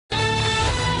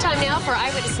Now for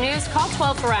Eyewitness News, call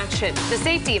 12 for action. The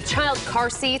safety of child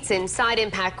car seats in side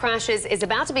impact crashes is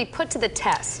about to be put to the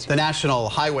test. The National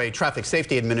Highway Traffic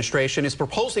Safety Administration is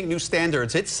proposing new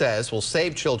standards it says will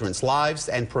save children's lives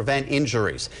and prevent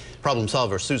injuries. Problem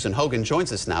solver Susan Hogan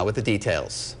joins us now with the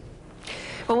details.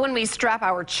 Well, when we strap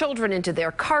our children into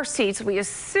their car seats, we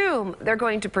assume they're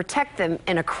going to protect them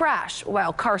in a crash.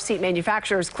 While car seat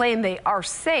manufacturers claim they are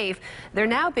safe, they're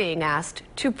now being asked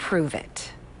to prove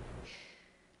it.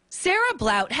 Sarah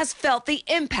Blout has felt the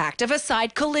impact of a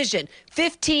side collision.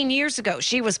 15 years ago,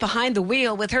 she was behind the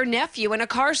wheel with her nephew in a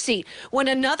car seat when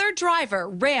another driver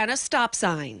ran a stop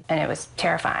sign. And it was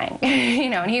terrifying,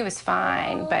 and he was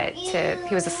fine, but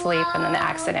he was asleep and then the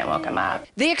accident woke him up.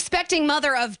 The expecting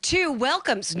mother of two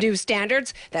welcomes new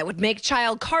standards that would make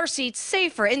child car seats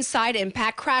safer in side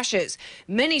impact crashes.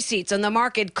 Many seats on the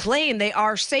market claim they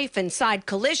are safe in side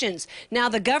collisions. Now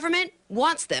the government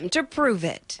wants them to prove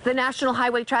it. The National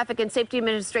Highway Traffic and Safety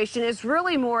Administration is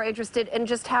really more interested in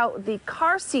just how the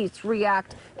car seats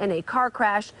react in a car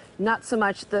crash, not so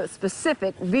much the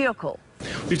specific vehicle.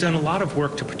 We've done a lot of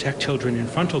work to protect children in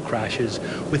frontal crashes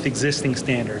with existing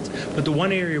standards, but the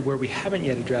one area where we haven't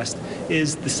yet addressed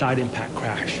is the side impact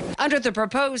crash. Under the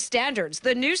proposed standards,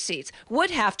 the new seats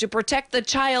would have to protect the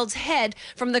child's head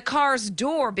from the car's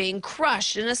door being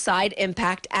crushed in a side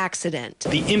impact accident.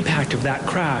 The impact of that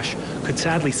crash could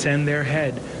sadly send their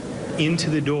head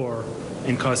into the door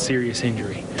and cause serious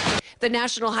injury. The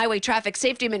National Highway Traffic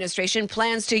Safety Administration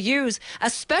plans to use a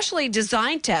specially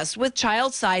designed test with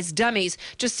child-sized dummies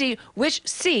to see which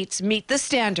seats meet the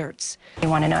standards. You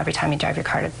want to know every time you drive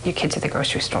your kid to the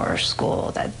grocery store or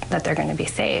school that they're going to be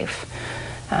safe.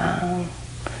 And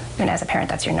as a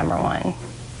parent, that's your number one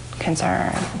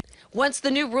concern. Once the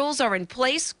new rules are in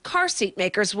place, car seat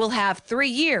makers will have 3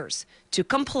 years to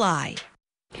comply.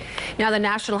 Now, the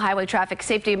National Highway Traffic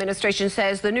Safety Administration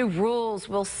says the new rules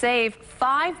will save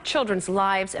 5 children's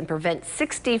lives and prevent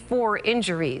 64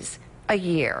 injuries a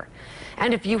year.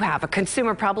 And if you have a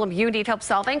consumer problem you need help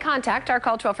solving, contact our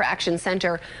Call 12 for Action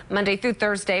Center Monday through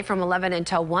Thursday from 11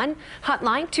 until 1,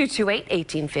 hotline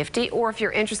 228-1850. Or if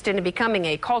you're interested in becoming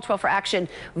a Call 12 for Action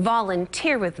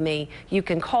volunteer with me, you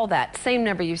can call that same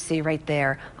number you see right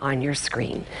there on your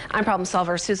screen. I'm problem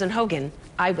solver Susan Hogan,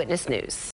 Eyewitness News.